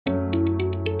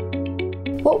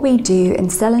What we do in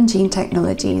cell and gene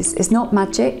technologies is not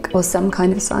magic or some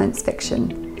kind of science fiction.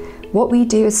 What we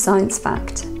do is science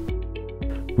fact.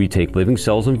 We take living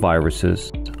cells and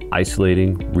viruses,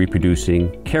 isolating,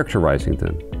 reproducing, characterizing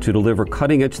them to deliver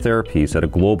cutting-edge therapies at a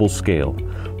global scale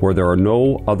where there are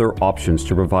no other options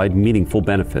to provide meaningful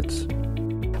benefits.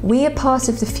 We are part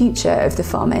of the future of the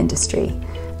pharma industry,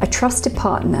 a trusted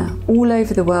partner all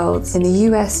over the world in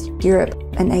the US, Europe,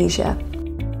 and Asia.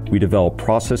 We develop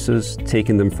processes,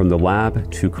 taking them from the lab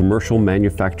to commercial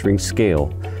manufacturing scale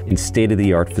in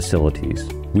state-of-the-art facilities.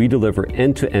 We deliver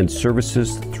end-to-end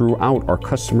services throughout our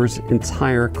customers'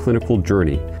 entire clinical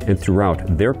journey and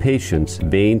throughout their patients'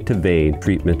 vein-to-vein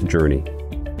treatment journey.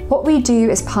 What we do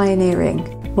is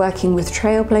pioneering, working with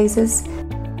trailblazers,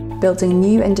 building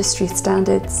new industry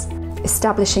standards,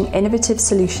 establishing innovative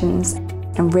solutions,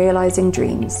 and realizing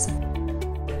dreams.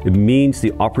 It means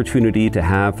the opportunity to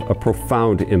have a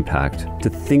profound impact, to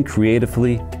think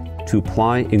creatively, to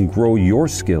apply and grow your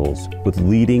skills with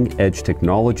leading-edge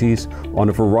technologies on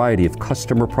a variety of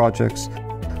customer projects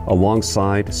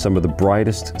alongside some of the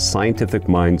brightest scientific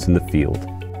minds in the field.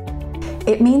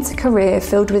 It means a career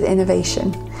filled with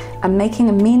innovation and making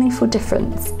a meaningful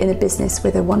difference in a business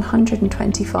with a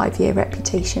 125-year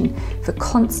reputation for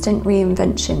constant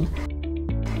reinvention,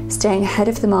 staying ahead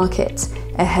of the market,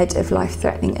 ahead of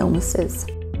life-threatening illnesses.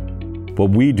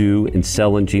 What we do in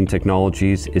cell and gene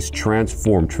technologies is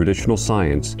transform traditional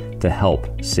science to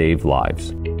help save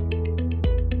lives.